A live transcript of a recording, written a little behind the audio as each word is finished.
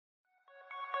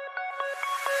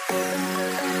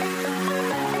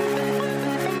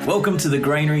Welcome to the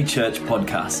Granary Church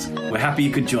podcast. We're happy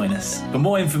you could join us. For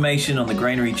more information on the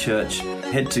Granary Church,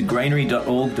 head to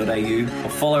granary.org.au or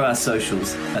follow our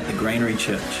socials at the Granary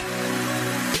Church.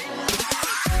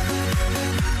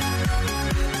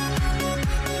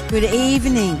 Good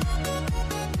evening.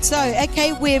 So,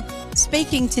 we're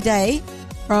speaking today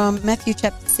from Matthew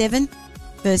chapter 7,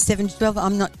 verse 7 to 12.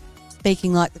 I'm not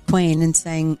speaking like the Queen and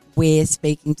saying we're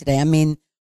speaking today. I mean,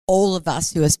 all of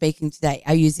us who are speaking today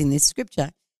are using this scripture.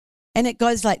 And it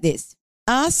goes like this: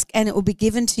 ask and it will be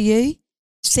given to you,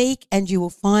 seek and you will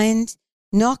find,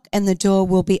 knock and the door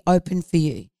will be open for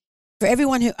you. For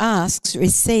everyone who asks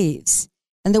receives,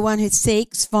 and the one who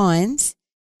seeks finds,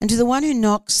 and to the one who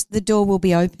knocks the door will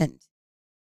be opened.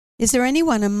 Is there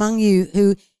anyone among you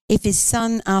who, if his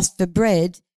son asks for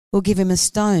bread, will give him a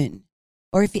stone?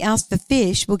 Or if he asks for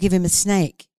fish, will give him a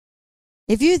snake?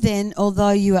 If you then,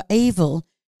 although you are evil,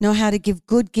 know how to give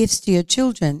good gifts to your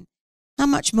children, how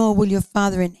much more will your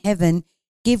Father in heaven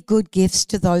give good gifts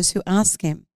to those who ask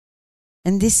him?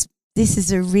 And this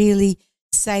is a really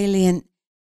salient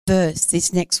verse,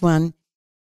 this next one.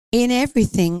 In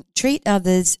everything, treat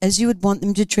others as you would want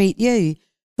them to treat you,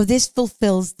 for this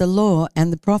fulfills the law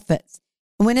and the prophets.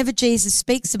 And whenever Jesus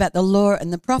speaks about the law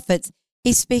and the prophets,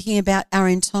 he's speaking about our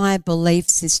entire belief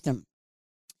system.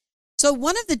 So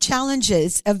one of the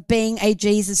challenges of being a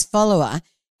Jesus follower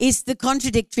is the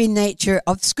contradictory nature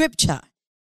of Scripture.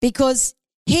 Because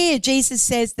here Jesus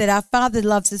says that our Father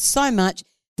loves us so much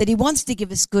that he wants to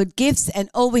give us good gifts, and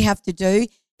all we have to do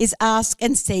is ask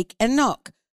and seek and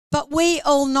knock. But we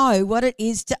all know what it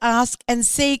is to ask and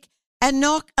seek and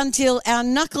knock until our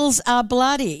knuckles are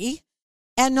bloody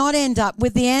and not end up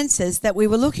with the answers that we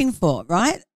were looking for,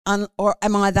 right? Or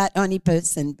am I that only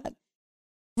person? But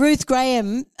Ruth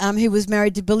Graham, who was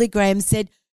married to Billy Graham, said,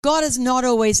 God has not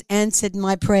always answered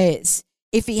my prayers.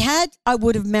 If he had, I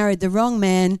would have married the wrong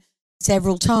man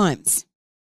several times.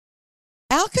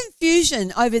 Our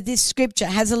confusion over this scripture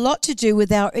has a lot to do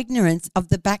with our ignorance of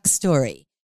the backstory,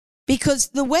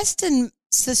 because the Western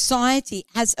society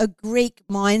has a Greek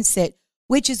mindset,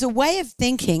 which is a way of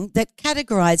thinking that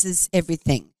categorizes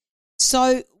everything.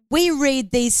 So we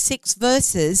read these 6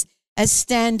 verses as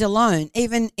standalone.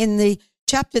 Even in the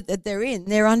chapter that they're in,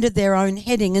 they're under their own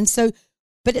heading. And so,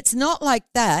 but it's not like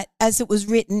that as it was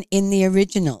written in the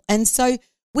original. And so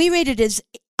we read it as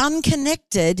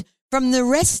unconnected from the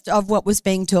rest of what was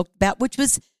being talked about, which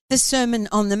was the Sermon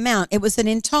on the Mount. It was an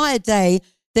entire day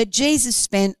that Jesus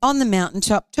spent on the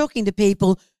mountaintop talking to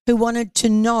people who wanted to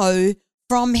know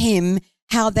from him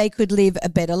how they could live a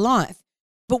better life.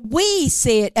 But we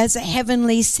see it as a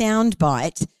heavenly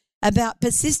soundbite about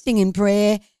persisting in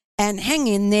prayer and hang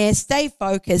in there, stay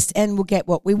focused, and we'll get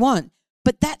what we want.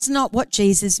 But that's not what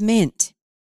Jesus meant.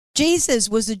 Jesus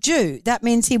was a Jew. That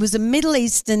means he was a Middle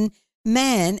Eastern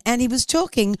man, and he was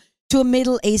talking to a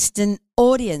Middle Eastern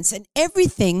audience, and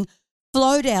everything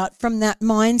flowed out from that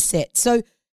mindset. So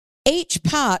each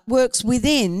part works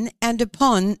within and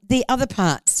upon the other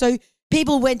parts. So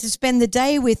people went to spend the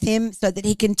day with him so that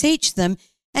he can teach them,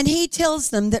 and he tells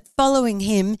them that following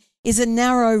him is a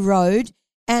narrow road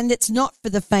and it's not for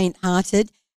the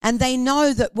faint-hearted, and they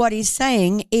know that what he's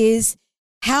saying is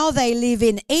how they live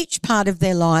in each part of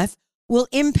their life will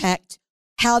impact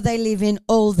how they live in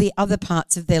all the other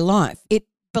parts of their life. It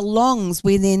belongs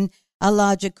within a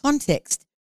larger context.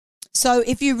 So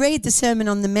if you read the Sermon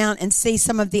on the Mount and see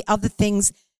some of the other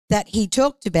things that he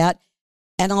talked about,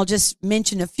 and I'll just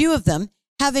mention a few of them,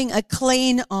 having a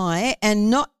clean eye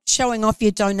and not showing off your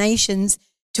donations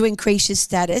to increase your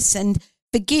status, and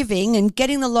forgiving and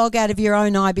getting the log out of your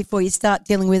own eye before you start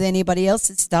dealing with anybody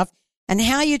else's stuff, and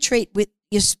how you treat with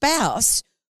your spouse,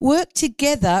 work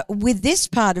together with this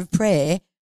part of prayer,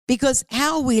 because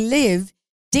how we live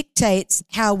dictates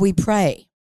how we pray.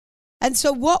 And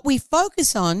so what we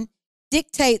focus on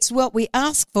dictates what we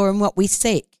ask for and what we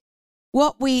seek.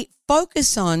 What we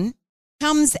focus on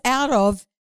comes out of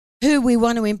who we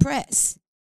want to impress,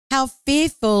 how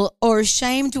fearful or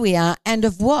ashamed we are, and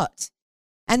of what.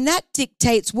 And that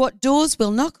dictates what doors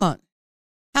we'll knock on.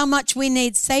 How much we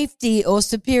need safety or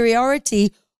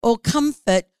superiority or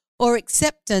comfort or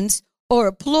acceptance or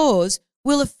applause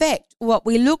will affect what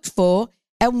we look for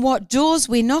and what doors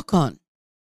we knock on.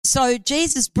 So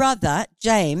Jesus' brother,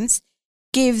 James,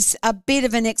 gives a bit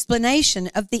of an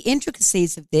explanation of the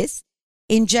intricacies of this.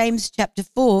 In James chapter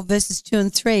 4, verses 2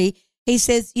 and 3, he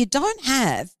says, you don't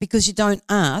have because you don't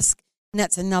ask, and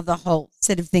that's another whole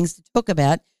set of things to talk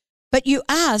about, but you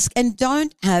ask and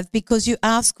don't have because you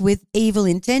ask with evil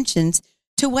intentions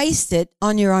to waste it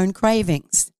on your own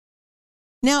cravings.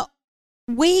 Now,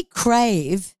 we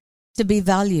crave to be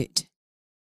valued.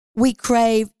 We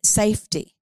crave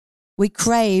safety. We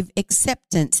crave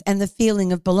acceptance and the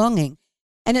feeling of belonging.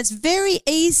 And it's very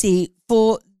easy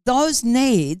for those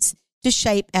needs to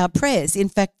shape our prayers. In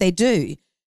fact, they do.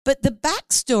 But the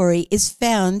backstory is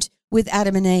found with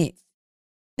Adam and Eve.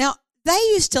 Now, they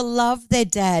used to love their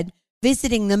dad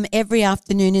visiting them every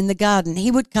afternoon in the garden.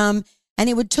 He would come and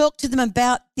he would talk to them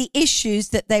about the issues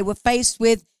that they were faced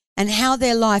with and how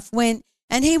their life went.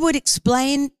 And he would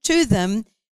explain to them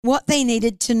what they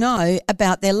needed to know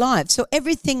about their lives. So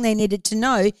everything they needed to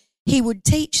know, he would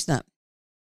teach them.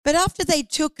 But after they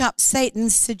took up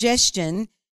Satan's suggestion,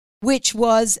 which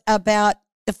was about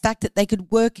the fact that they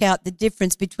could work out the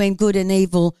difference between good and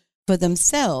evil for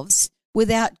themselves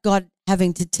without God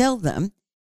having to tell them,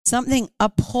 something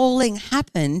appalling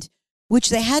happened,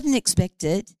 which they hadn't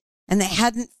expected and they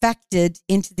hadn't factored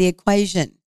into the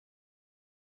equation.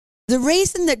 The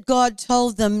reason that God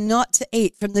told them not to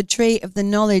eat from the tree of the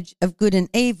knowledge of good and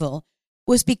evil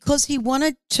was because he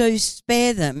wanted to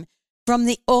spare them from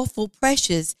the awful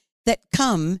pressures that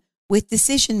come with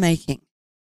decision making.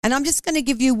 And I'm just going to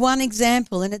give you one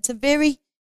example, and it's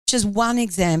just one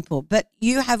example, but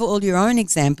you have all your own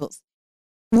examples.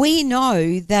 We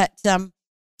know that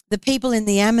the people in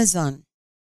the Amazon,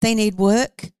 they need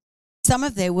work. Some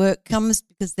of their work comes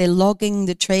because they're logging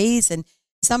the trees, and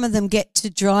some of them get to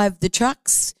drive the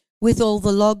trucks with all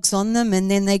the logs on them, and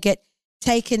then they get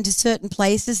taken to certain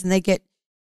places and they get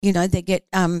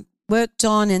worked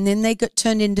on, and then they get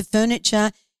turned into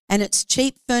furniture, and it's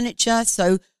cheap furniture.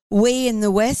 So we in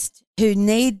the West who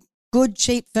need good,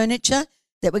 cheap furniture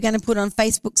that we're going to put on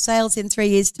Facebook sales in 3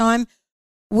 years' time,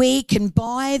 we can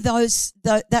buy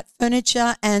that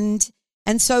furniture, and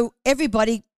so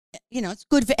everybody, it's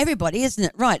good for everybody, isn't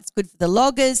it? Right? It's good for the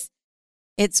loggers,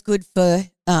 it's good for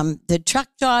the truck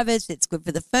drivers, it's good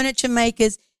for the furniture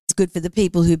makers, it's good for the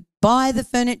people who buy the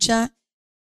furniture,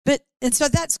 and so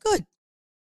that's good.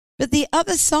 But the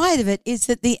other side of it is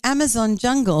that the Amazon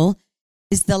jungle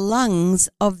is the lungs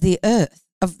of the earth,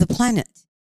 of the planet.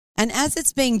 And as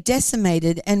it's being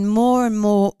decimated and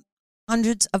more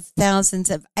hundreds of thousands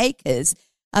of acres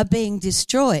are being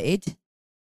destroyed,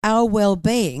 our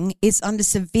well-being is under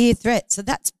severe threat. So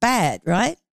that's bad,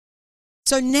 right?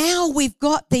 So now we've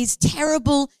got these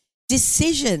terrible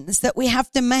decisions that we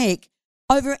have to make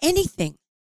over anything.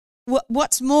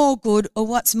 What's more good or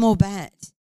what's more bad?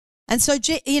 And so,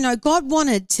 God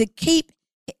wanted to keep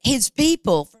his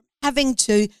people from having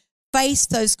to face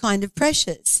those kind of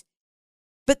pressures.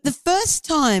 But the first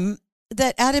time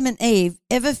that Adam and Eve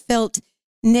ever felt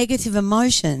negative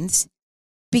emotions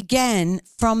began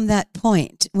from that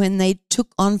point when they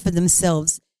took on for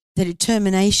themselves the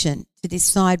determination to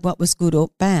decide what was good or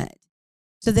bad.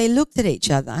 So they looked at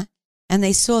each other and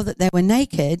they saw that they were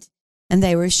naked and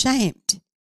they were ashamed.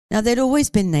 Now, they'd always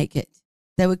been naked.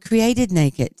 They were created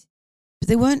naked, but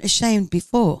they weren't ashamed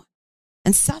before.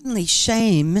 And suddenly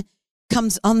shame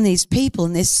comes on these people,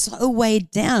 and they're so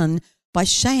weighed down by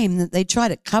shame that they try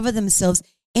to cover themselves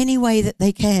any way that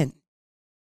they can.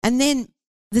 And then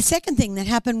the second thing that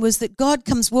happened was that God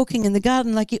comes walking in the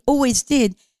garden like he always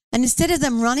did, and instead of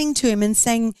them running to him and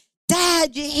saying,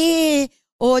 "Dad, you're here,"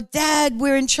 or "Dad,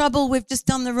 we're in trouble, we've just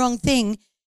done the wrong thing,"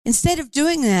 instead of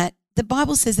doing that, the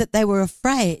Bible says that they were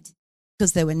afraid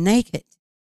because they were naked,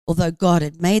 although God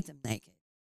had made them naked.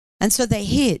 And so they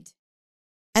hid.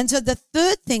 And so the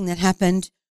third thing that happened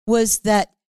was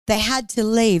that they had to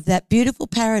leave that beautiful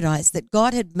paradise that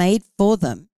God had made for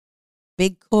them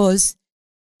because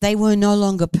they were no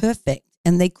longer perfect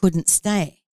and they couldn't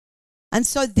stay. And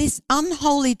so this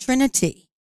unholy trinity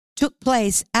took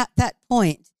place at that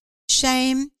point.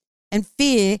 Shame and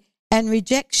fear and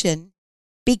rejection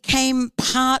became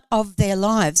part of their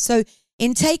lives. So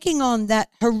in taking on that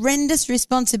horrendous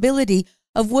responsibility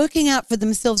of working out for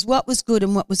themselves what was good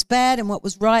and what was bad and what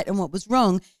was right and what was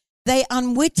wrong, they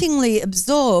unwittingly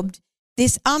absorbed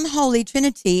this unholy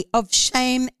trinity of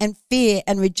shame and fear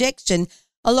and rejection,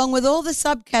 along with all the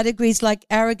subcategories like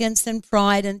arrogance and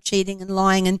pride and cheating and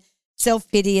lying and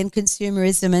self-pity and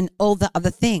consumerism and all the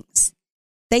other things.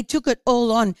 They took it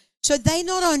all on. So they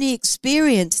not only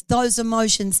experienced those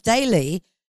emotions daily,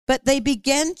 but they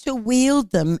began to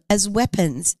wield them as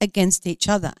weapons against each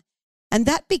other. And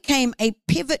that became a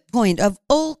pivot point of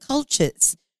all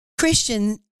cultures,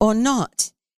 Christian or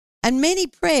not. And many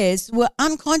prayers were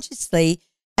unconsciously,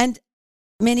 and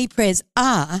many prayers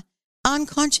are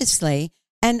unconsciously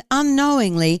and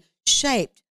unknowingly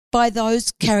shaped by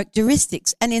those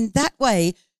characteristics. And in that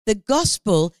way, the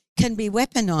gospel can be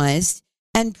weaponized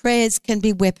and prayers can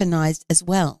be weaponized as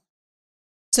well.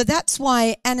 So that's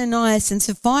why Ananias and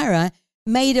Sapphira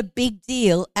made a big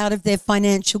deal out of their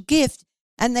financial gift,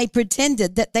 and they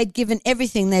pretended that they'd given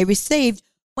everything they received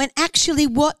when actually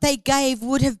what they gave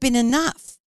would have been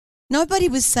enough. Nobody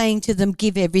was saying to them,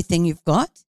 give everything you've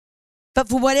got. But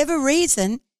for whatever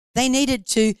reason, they needed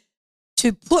to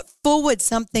put forward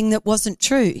something that wasn't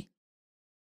true.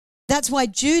 That's why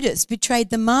Judas betrayed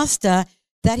the master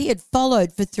that he had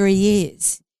followed for 3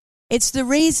 years. It's the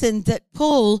reason that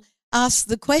Paul asks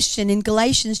the question in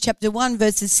Galatians chapter 1,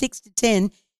 verses 6 to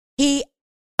 10. He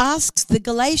asks the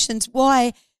Galatians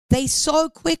why they so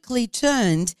quickly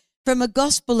turned from a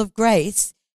gospel of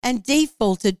grace and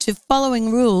defaulted to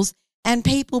following rules and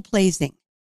people-pleasing.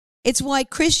 It's why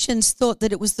Christians thought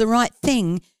that it was the right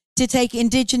thing to take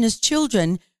indigenous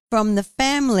children from the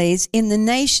families in the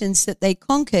nations that they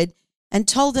conquered and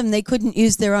told them they couldn't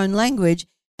use their own language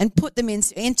and put them in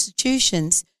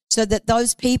institutions so that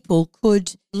those people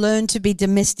could learn to be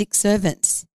domestic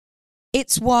servants.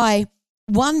 It's why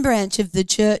one branch of the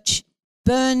church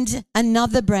burned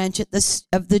another branch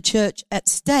of the church at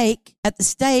the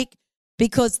stake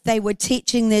because they were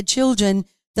teaching their children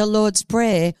the Lord's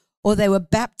Prayer, or they were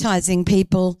baptizing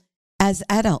people as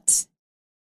adults.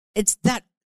 It's that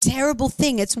terrible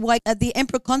thing. It's why the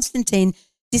Emperor Constantine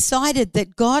decided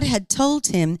that God had told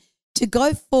him to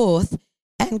go forth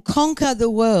and conquer the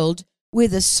world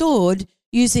with a sword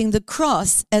using the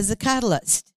cross as a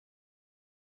catalyst.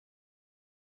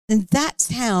 And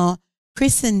that's how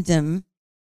Christendom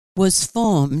was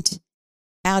formed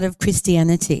out of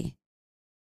Christianity.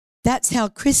 That's how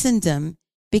Christendom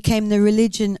became the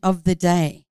religion of the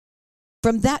day.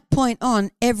 From that point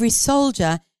on, every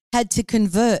soldier had to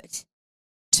convert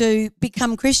to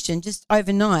become Christian just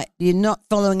overnight. You're not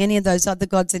following any of those other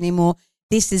gods anymore.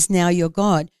 This is now your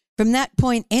God. From that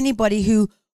point, anybody who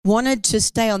wanted to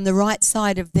stay on the right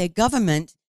side of their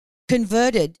government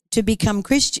converted to become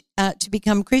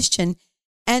Christian,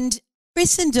 and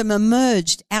Christendom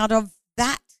emerged out of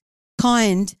that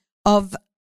kind of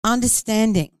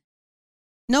understanding.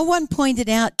 No one pointed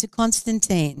out to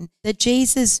Constantine that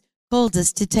Jesus called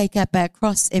us to take up our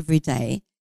cross every day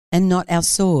and not our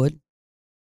sword.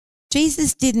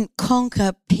 Jesus didn't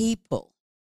conquer people.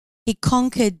 He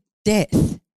conquered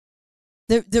death.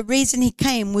 The reason he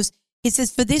came was, he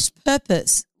says, for this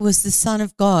purpose was the Son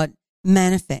of God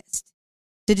manifest,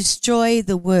 to destroy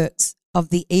the works of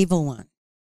the evil one.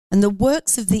 And the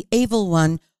works of the evil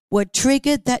one were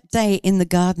triggered that day in the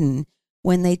garden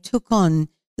when they took on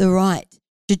the right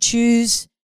to choose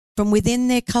from within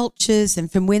their cultures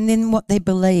and from within what they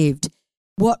believed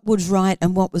what was right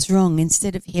and what was wrong,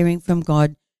 instead of hearing from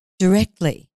God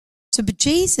directly. So, but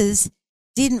Jesus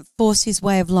didn't force his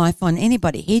way of life on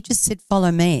anybody. He just said,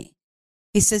 follow me.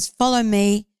 He says, follow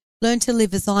me, learn to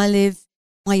live as I live.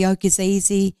 My yoke is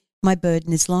easy, my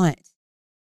burden is light.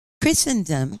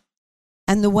 Christendom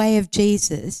and the way of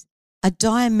Jesus are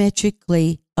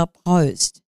diametrically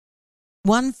opposed.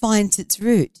 One finds its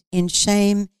root in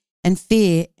shame and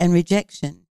fear and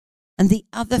rejection, and the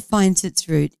other finds its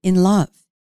root in love.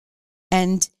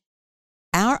 And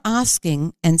our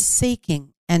asking and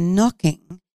seeking and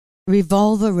knocking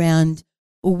revolve around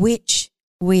which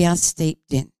we are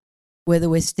steeped in, whether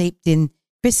we're steeped in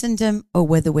Christendom or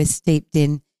whether we're steeped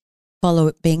in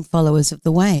being followers of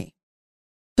the way.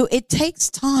 So it takes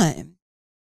time,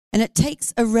 and it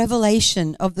takes a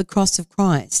revelation of the cross of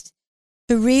Christ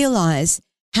to realize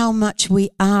how much we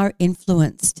are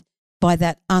influenced by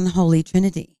that unholy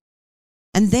Trinity.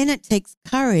 And then it takes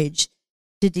courage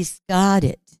to discard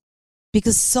it,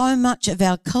 because so much of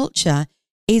our culture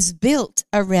is built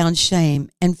around shame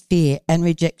and fear and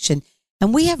rejection.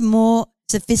 And we have more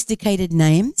sophisticated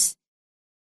names.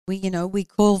 We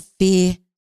call fear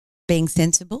being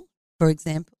sensible, for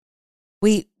example.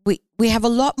 We have a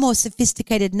lot more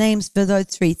sophisticated names for those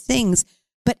three things,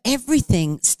 but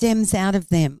everything stems out of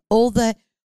them. All the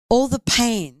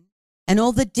pain and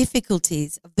all the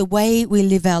difficulties of the way we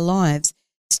live our lives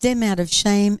stem out of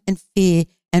shame and fear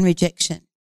and rejection.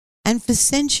 And for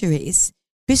centuries,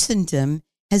 Christendom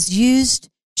has used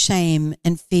shame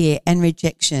and fear and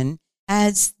rejection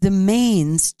as the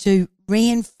means to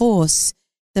reinforce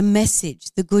the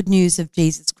message, the good news of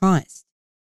Jesus Christ.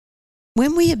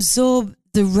 When we absorb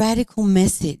the radical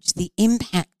message, the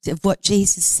impact of what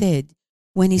Jesus said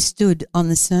when he stood on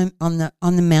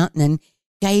the mountain and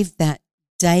gave that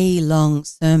day-long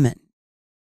sermon,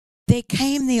 there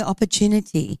came the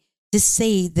opportunity to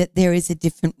see that there is a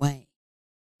different way.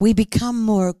 We become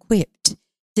more equipped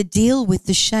to deal with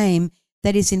the shame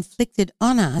that is inflicted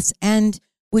on us and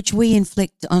which we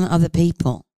inflict on other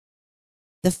people.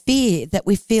 The fear that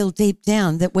we feel deep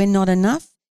down that we're not enough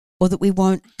or that we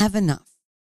won't have enough.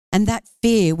 And that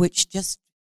fear which just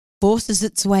forces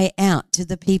its way out to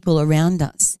the people around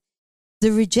us.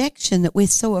 The rejection that we're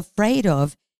so afraid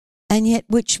of and yet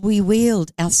which we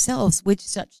wield ourselves with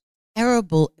such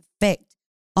terrible effect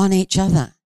on each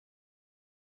other.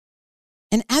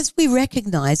 And as we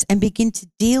recognize and begin to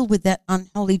deal with that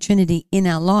unholy trinity in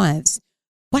our lives,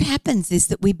 what happens is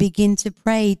that we begin to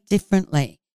pray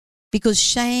differently, because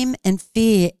shame and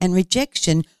fear and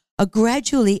rejection are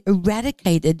gradually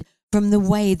eradicated from the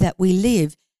way that we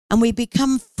live, and we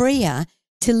become freer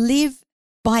to live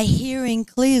by hearing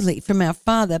clearly from our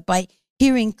Father, by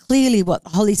hearing clearly what the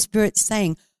Holy Spirit's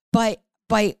saying, by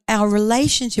our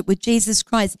relationship with Jesus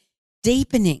Christ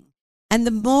deepening. And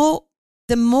the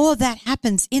more that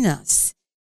happens in us,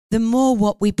 the more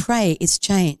what we pray is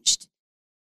changed.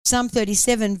 Psalm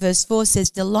 37 verse 4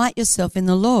 says, "Delight yourself in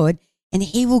the Lord, and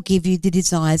he will give you the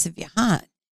desires of your heart."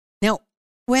 Now,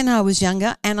 when I was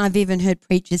younger, and I've even heard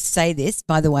preachers say this,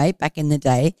 by the way, back in the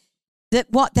day,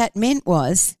 that what that meant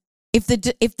was, if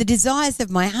the desires of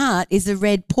my heart is a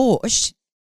red Porsche,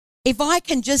 if I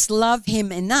can just love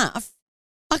him enough,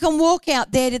 I can walk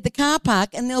out there to the car park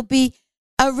and there'll be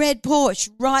a red Porsche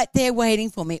right there waiting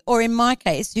for me. Or in my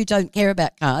case, who don't care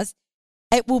about cars,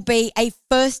 it will be a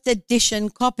first edition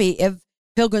copy of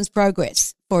Pilgrim's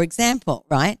Progress, for example,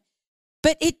 right?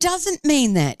 But it doesn't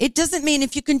mean that. It doesn't mean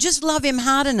if you can just love him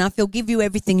hard enough, he'll give you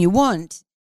everything you want.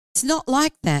 It's not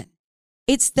like that.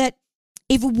 It's that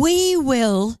if we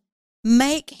will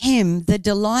make him the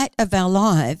delight of our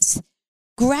lives,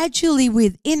 gradually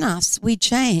within us we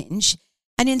change.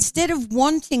 And instead of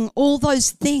wanting all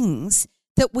those things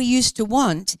that we used to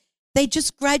want, they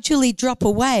just gradually drop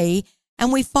away,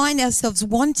 and we find ourselves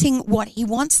wanting what he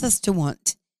wants us to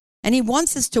want. And he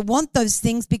wants us to want those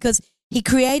things because he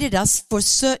created us for a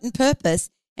certain purpose,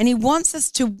 and he wants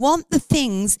us to want the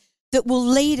things that will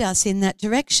lead us in that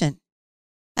direction.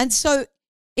 And so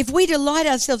if we delight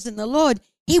ourselves in the Lord,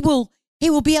 he will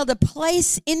be able to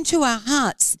place into our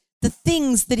hearts the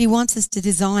things that he wants us to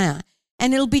desire.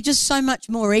 And it'll be just so much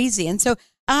more easy. And so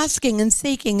asking and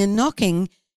seeking and knocking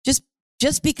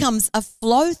just becomes a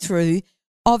flow through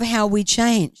of how we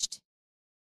changed.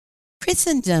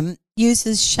 Christendom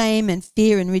uses shame and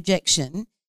fear and rejection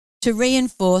to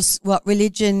reinforce what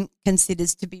religion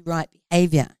considers to be right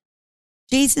behavior.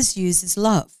 Jesus uses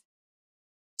love.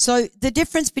 So the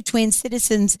difference between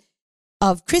citizens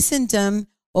of Christendom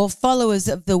or followers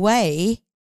of the way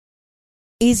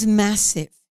is massive.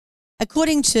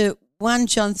 According to 1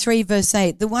 John 3 verse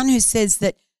 8, the one who says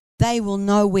that they will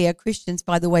know we are Christians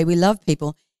by the way we love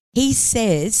people, it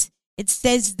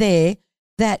says there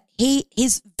that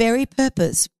his very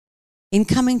purpose in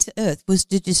coming to earth was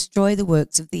to destroy the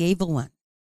works of the evil one.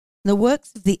 The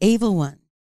works of the evil one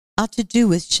are to do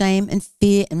with shame and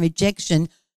fear and rejection,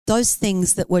 those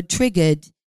things that were triggered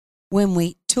when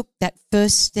we took that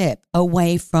first step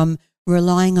away from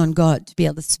relying on God to be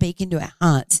able to speak into our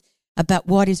hearts about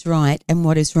what is right and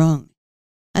what is wrong.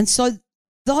 And so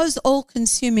those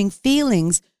all-consuming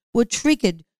feelings were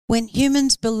triggered when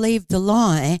humans believed the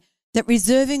lie that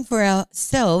reserving for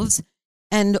ourselves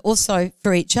and also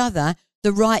for each other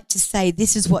the right to say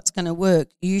this is what's going to work,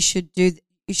 you should do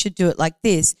it like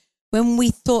this, when we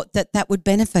thought that that would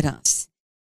benefit us.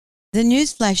 The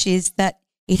newsflash is that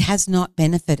it has not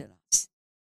benefited us.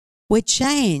 We're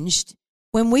changed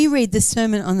when we read the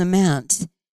Sermon on the Mount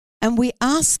and we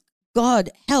ask God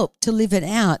help to live it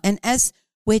out. And as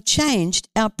we're changed,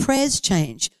 our prayers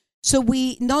change. So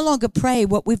we no longer pray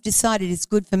what we've decided is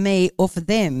good for me or for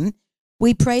them.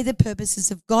 We pray the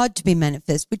purposes of God to be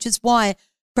manifest, which is why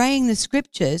praying the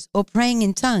scriptures or praying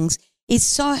in tongues is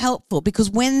so helpful,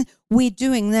 because when we're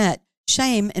doing that,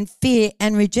 shame and fear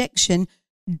and rejection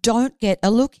don't get a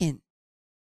look in.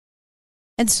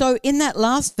 And so in that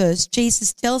last verse,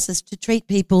 Jesus tells us to treat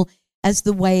people as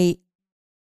the way,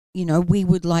 we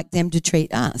would like them to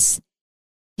treat us.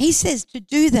 He says to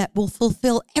do that will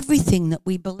fulfill everything that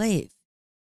we believe.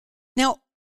 Now,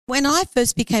 when I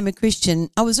first became a Christian,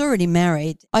 I was already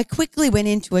married. I quickly went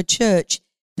into a church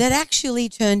that actually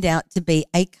turned out to be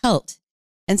a cult.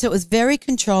 And so it was very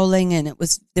controlling, and there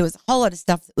was a whole lot of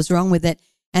stuff that was wrong with it,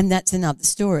 and that's another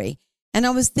story. And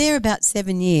I was there about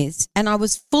 7 years, and I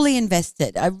was fully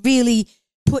invested. I really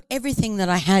put everything that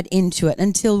I had into it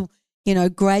until,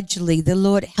 gradually the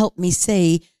Lord helped me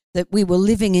see that we were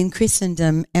living in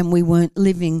Christendom and we weren't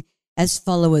living as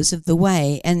followers of the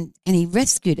way, and he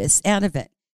rescued us out of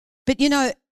it. But,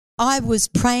 I was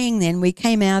praying then. We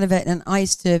came out of it, and I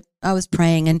was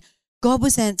praying, and God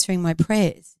was answering my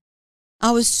prayers.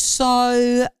 I was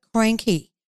so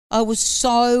cranky. I was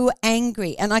so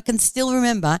angry. And I can still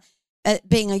remember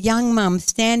being a young mum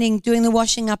standing, doing the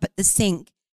washing up at the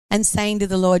sink and saying to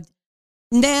the Lord,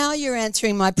 now you're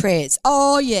answering my prayers.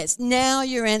 Oh, yes, now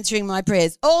you're answering my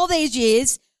prayers. All these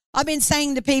years I've been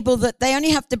saying to people that they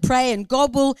only have to pray and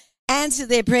God will answer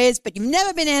their prayers, but you've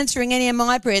never been answering any of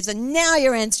my prayers, and now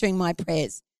you're answering my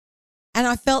prayers. And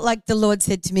I felt like the Lord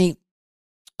said to me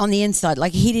on the inside,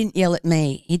 like he didn't yell at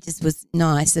me. He just was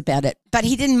nice about it, but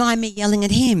he didn't mind me yelling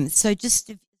at him. So just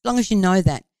as long as you know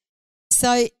that.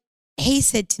 So he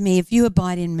said to me, if you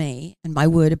abide in me and my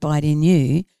word abide in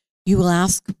you, you will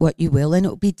ask what you will and it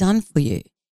will be done for you.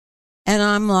 And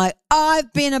I'm like,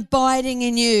 I've been abiding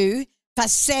in you for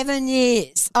 7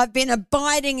 years. I've been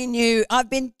abiding in you. I've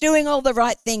been doing all the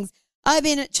right things. I've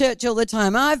been at church all the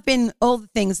time. I've been all the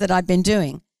things that I've been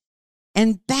doing.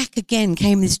 And back again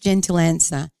came this gentle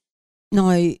answer.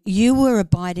 No, you were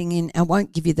abiding in, I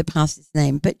won't give you the pastor's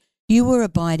name, but you were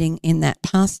abiding in that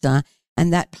pastor,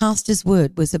 and that pastor's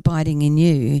word was abiding in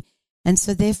you. And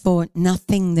so therefore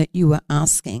nothing that you were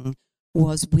asking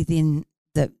was within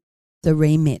the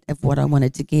remit of what I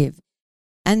wanted to give.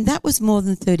 And that was more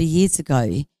than 30 years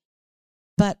ago.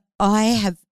 But I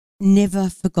have never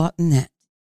forgotten that,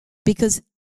 because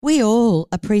we all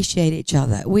appreciate each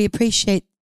other. We appreciate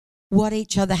what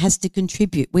each other has to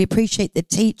contribute. We appreciate the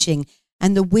teaching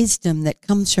and the wisdom that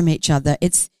comes from each other.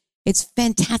 It's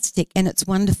fantastic and it's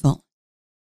wonderful.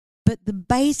 But the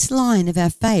baseline of our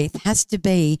faith has to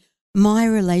be my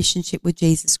relationship with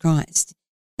Jesus Christ.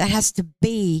 That has to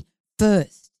be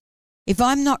first. If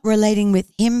I'm not relating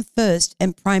with him first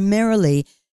and primarily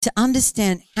to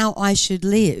understand how I should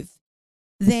live,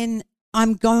 then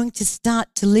I'm going to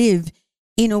start to live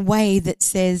in a way that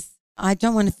says, I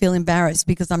don't want to feel embarrassed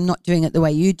because I'm not doing it the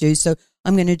way you do, so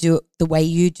I'm going to do it the way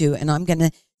you do, and I'm going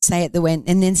to say it the way.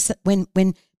 And then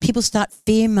when people start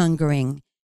fear-mongering,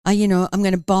 I'm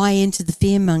going to buy into the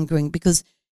fear-mongering because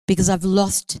I've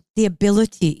lost the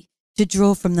ability to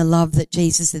draw from the love that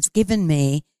Jesus has given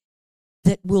me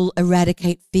that will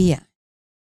eradicate fear.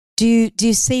 Do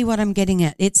you see what I'm getting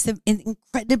at? It's an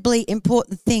incredibly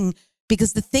important thing,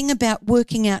 because the thing about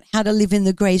working out how to live in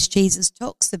the grace Jesus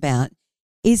talks about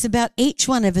is about each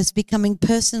one of us becoming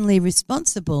personally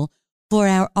responsible for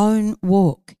our own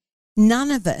walk.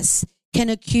 None of us can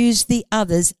accuse the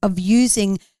others of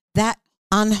using that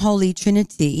unholy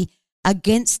trinity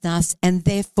against us, and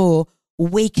therefore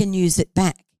we can use it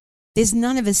back. There's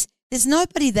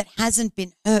nobody that hasn't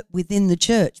been hurt within the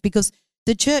church, because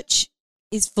the church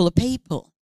is full of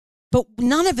people. But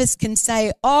none of us can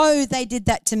say, oh, they did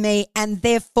that to me and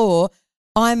therefore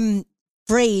I'm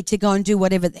free to go and do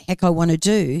whatever the heck I want to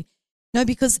do. No,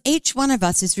 because each one of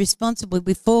us is responsible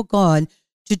before God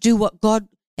to do what God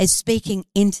is speaking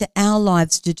into our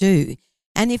lives to do.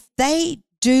 And if they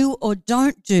do or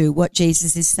don't do what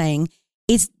Jesus is saying,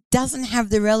 it doesn't have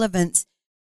the relevance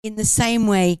in the same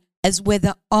way as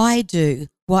whether I do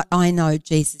what I know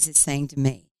Jesus is saying to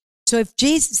me. So if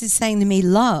Jesus is saying to me,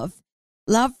 love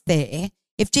there,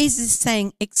 if Jesus is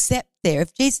saying accept there,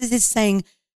 if Jesus is saying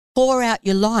pour out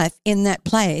your life in that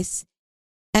place,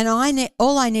 and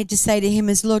all I need to say to him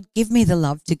is, Lord, give me the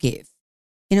love to give.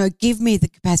 Give me the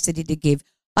capacity to give.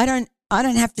 I don't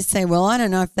have to say, well, I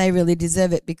don't know if they really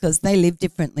deserve it because they live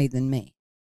differently than me.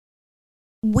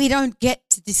 We don't get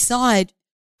to decide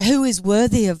who is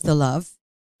worthy of the love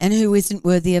and who isn't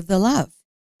worthy of the love.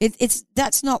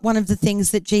 That's not one of the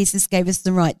things that Jesus gave us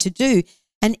the right to do.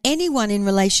 And anyone in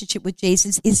relationship with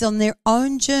Jesus is on their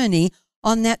own journey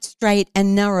on that straight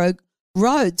and narrow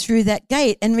road through that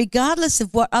gate. And regardless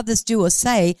of what others do or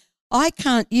say, I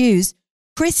can't use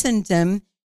Christendom,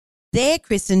 their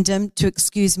Christendom, to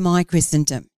excuse my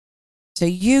Christendom. So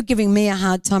you giving me a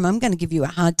hard time, I'm going to give you a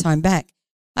hard time back.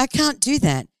 I can't do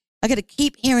that. I got to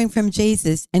keep hearing from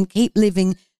Jesus and keep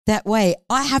living that way.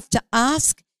 I have to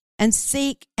ask and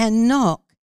seek and knock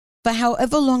for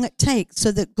however long it takes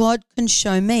so that God can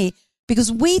show me,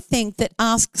 because we think that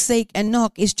ask, seek and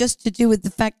knock is just to do with the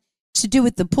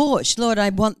Porsche. Lord, I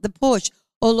want the Porsche,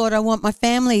 or Lord, I want my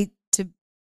family to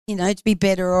be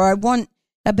better, or I want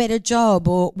a better job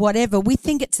or whatever. We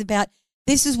think it's about,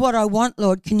 this is what I want,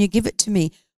 Lord, can you give it to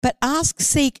me? But ask,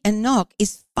 seek and knock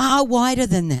is far wider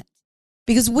than that,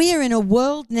 because we are in a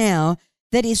world now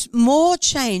that is more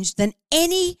changed than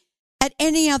at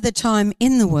any other time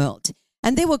in the world.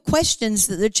 And there were questions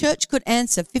that the church could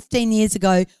answer 15 years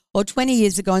ago or 20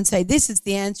 years ago and say, this is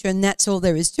the answer and that's all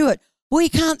there is to it. We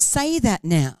can't say that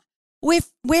now.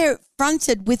 We're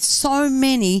fronted with so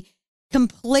many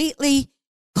completely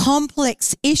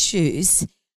complex issues,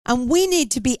 and we need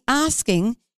to be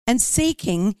asking and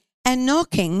seeking and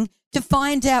knocking to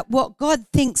find out what God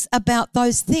thinks about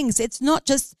those things. It's not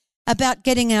just about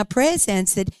getting our prayers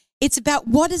answered. It's about,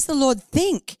 what does the Lord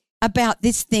think about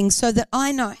this thing so that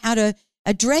I know how to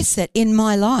address it in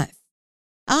my life.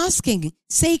 Asking,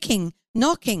 seeking,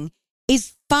 knocking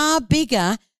is far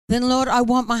bigger then Lord, I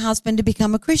want my husband to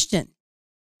become a Christian.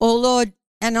 Or Lord,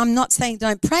 and I'm not saying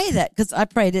don't pray that, because I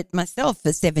prayed it myself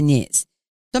for 7 years.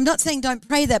 So I'm not saying don't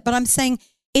pray that, but I'm saying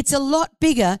it's a lot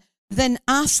bigger than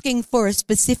asking for a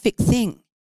specific thing.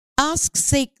 Ask,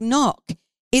 seek, knock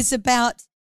is about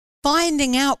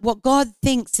finding out what God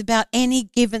thinks about any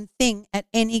given thing at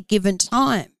any given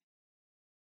time.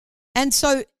 And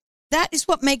so that is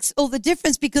what makes all the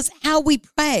difference, because how we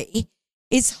pray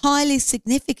is highly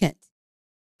significant.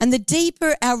 And the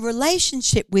deeper our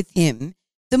relationship with him,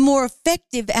 the more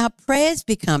effective our prayers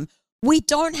become. We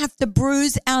don't have to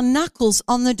bruise our knuckles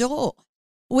on the door.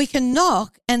 We can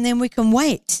knock and then we can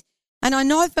wait. And I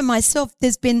know for myself,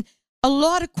 there's been a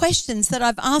lot of questions that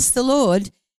I've asked the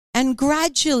Lord, and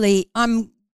gradually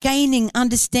I'm gaining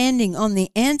understanding on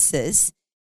the answers,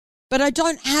 but I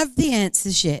don't have the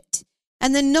answers yet.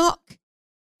 And the knock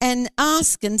and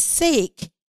ask and seek,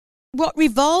 what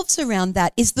revolves around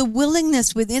that is the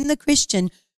willingness within the Christian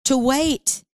to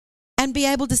wait and be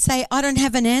able to say, I don't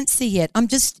have an answer yet. I'm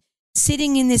just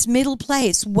sitting in this middle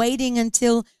place, waiting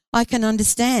until I can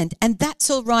understand. And that's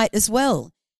all right as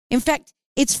well. In fact,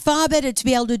 it's far better to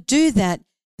be able to do that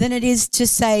than it is to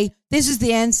say, this is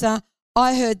the answer.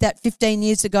 I heard that 15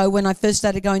 years ago when I first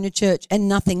started going to church, and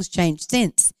nothing's changed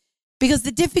since. Because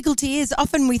the difficulty is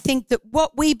often we think that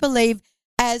what we believe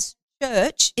as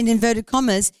church, in inverted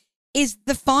commas, is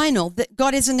the final, that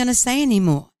God isn't going to say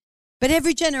anymore. But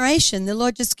every generation, the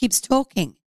Lord just keeps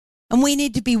talking. And we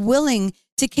need to be willing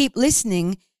to keep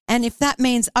listening. And if that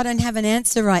means I don't have an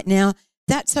answer right now,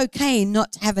 that's okay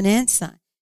not to have an answer.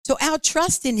 So our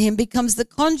trust in him becomes the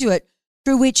conduit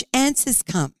through which answers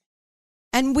come.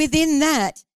 And within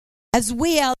that, as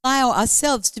we allow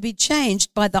ourselves to be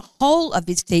changed by the whole of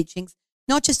his teachings,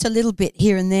 not just a little bit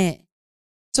here and there.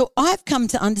 So I've come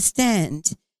to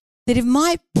understand that if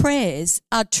my prayers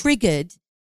are triggered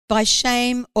by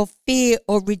shame or fear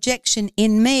or rejection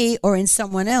in me or in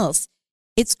someone else,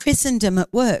 it's Christendom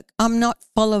at work. I'm not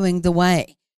following the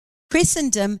way.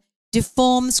 Christendom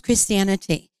deforms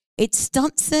Christianity. It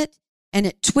stunts it and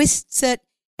it twists it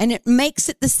and it makes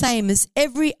it the same as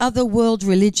every other world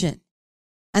religion.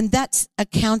 And that's a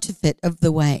counterfeit of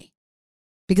the way,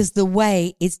 because the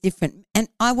way is different. And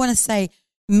I want to say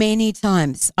many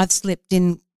times I've slipped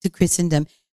into Christendom.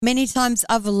 Many times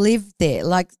I've lived there.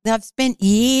 Like I've spent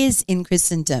years in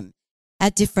Christendom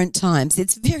at different times.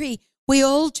 We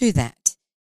all do that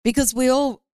because we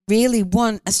all really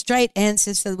want a straight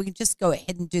answer so that we can just go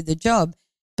ahead and do the job.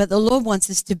 But the Lord wants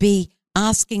us to be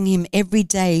asking him every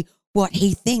day what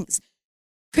he thinks.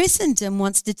 Christendom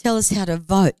wants to tell us how to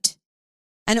vote.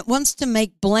 And it wants to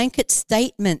make blanket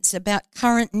statements about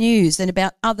current news and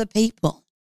about other people.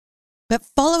 But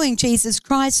following Jesus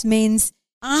Christ means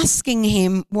asking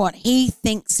him what he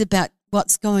thinks about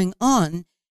what's going on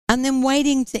and then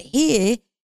waiting to hear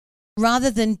rather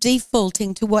than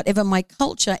defaulting to whatever my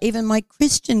culture, even my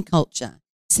Christian culture,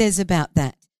 says about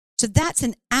that. So that's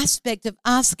an aspect of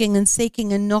asking and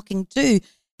seeking and knocking too.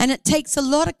 And it takes a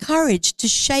lot of courage to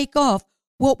shake off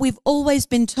what we've always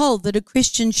been told that a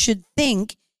Christian should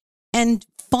think and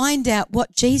find out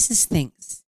what Jesus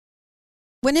thinks.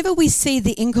 Whenever we see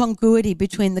the incongruity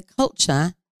between the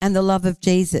culture and the love of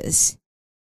Jesus,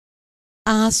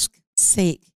 ask,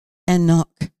 seek, and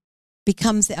knock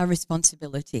becomes our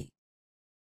responsibility.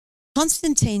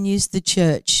 Constantine used the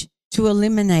church to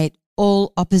eliminate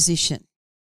all opposition,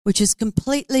 which is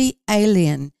completely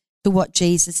alien to what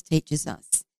Jesus teaches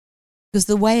us. Because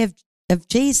the way of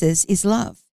Jesus is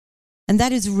love. And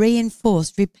that is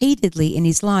reinforced repeatedly in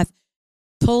his life.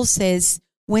 Paul says,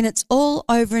 when it's all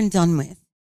over and done with,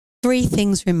 3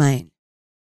 things remain: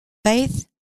 faith,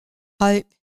 hope,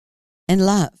 and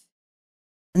love.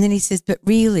 And then he says, but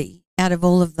really, out of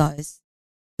all of those,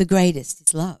 the greatest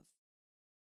is love.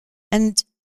 And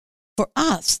for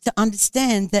us to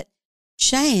understand that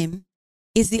shame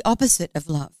is the opposite of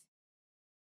love,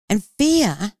 and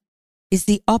fear is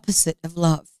the opposite of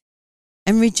love,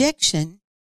 and rejection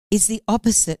is the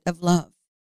opposite of love.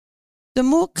 The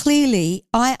more clearly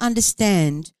I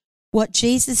understand what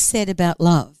Jesus said about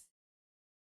love,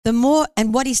 the more,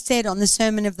 and what he said on the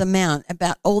Sermon of the Mount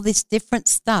about all this different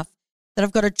stuff that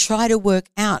I've got to try to work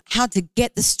out how to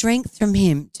get the strength from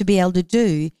him to be able to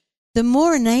do, the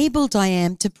more enabled I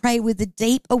am to pray with a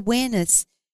deep awareness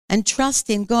and trust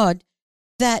in God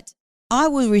that I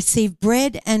will receive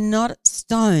bread and not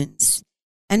stones,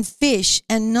 and fish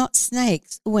and not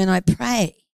snakes when I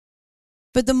pray.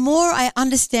 But the more I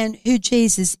understand who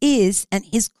Jesus is and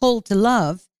his call to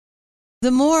love, the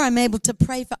more I'm able to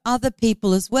pray for other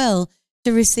people as well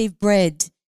to receive bread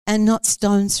and not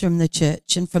stones from the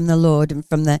church and from the Lord and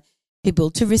from the people,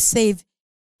 to receive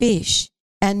fish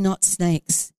and not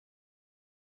snakes.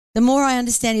 The more I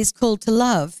understand His call to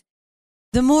love,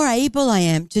 the more able I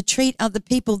am to treat other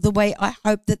people the way I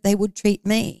hope that they would treat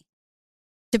me,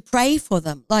 to pray for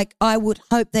them like I would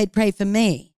hope they'd pray for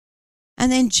me.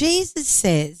 And then Jesus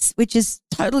says, which is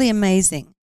totally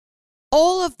amazing,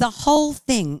 all of the whole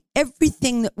thing,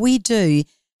 everything that we do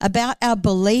about our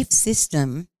belief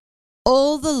system,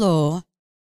 all the law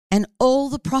and all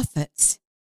the prophets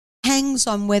hangs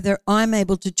on whether I'm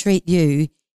able to treat you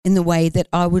in the way that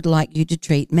I would like you to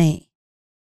treat me.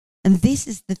 And this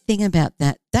is the thing about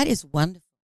that. That is wonderful.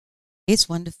 It's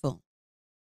wonderful.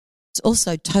 It's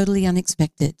also totally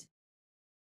unexpected.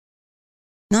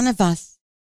 None of us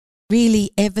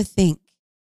really ever think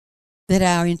that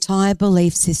our entire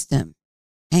belief system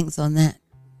hangs on that.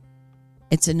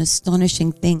 It's an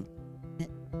astonishing thing.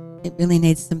 It really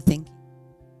needs some thinking.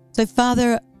 So,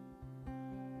 Father,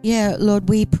 Lord,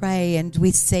 we pray and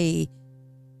we see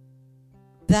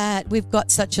that we've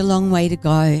got such a long way to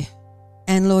go.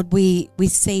 And Lord, we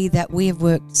see that we have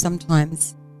worked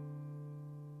sometimes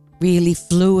really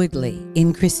fluidly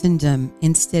in Christendom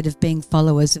instead of being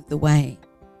followers of the way.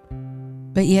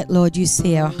 But yet, Lord, you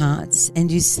see our hearts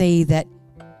and you see that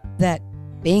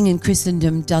being in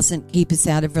Christendom doesn't keep us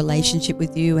out of relationship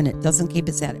with you and it doesn't keep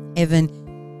us out of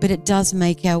heaven, but it does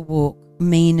make our walk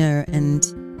meaner and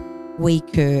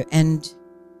weaker and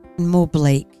more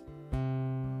bleak.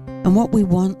 And what we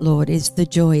want, Lord, is the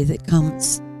joy that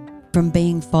comes from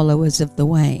being followers of the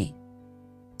way.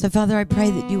 So, Father, I pray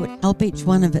that you would help each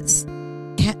one of us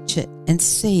catch it and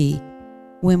see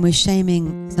when we're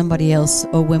shaming somebody else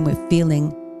or when we're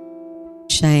feeling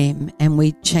shame and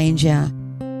we change our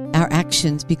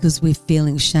actions because we're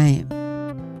feeling shame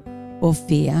or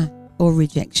fear or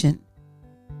rejection.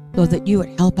 Lord, that you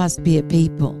would help us be a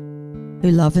people who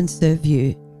love and serve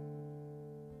you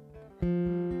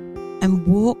and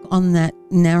walk on that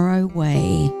narrow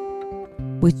way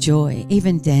with joy,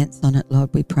 even dance on it,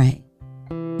 Lord, we pray.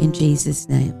 In Jesus'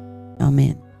 name,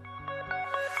 amen.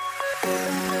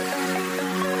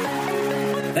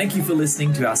 Thank you for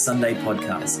listening to our Sunday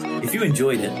podcast. If you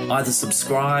enjoyed it, either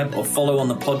subscribe or follow on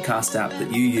the podcast app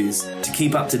that you use to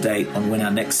keep up to date on when our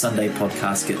next Sunday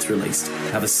podcast gets released.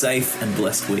 Have a safe and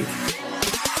blessed week.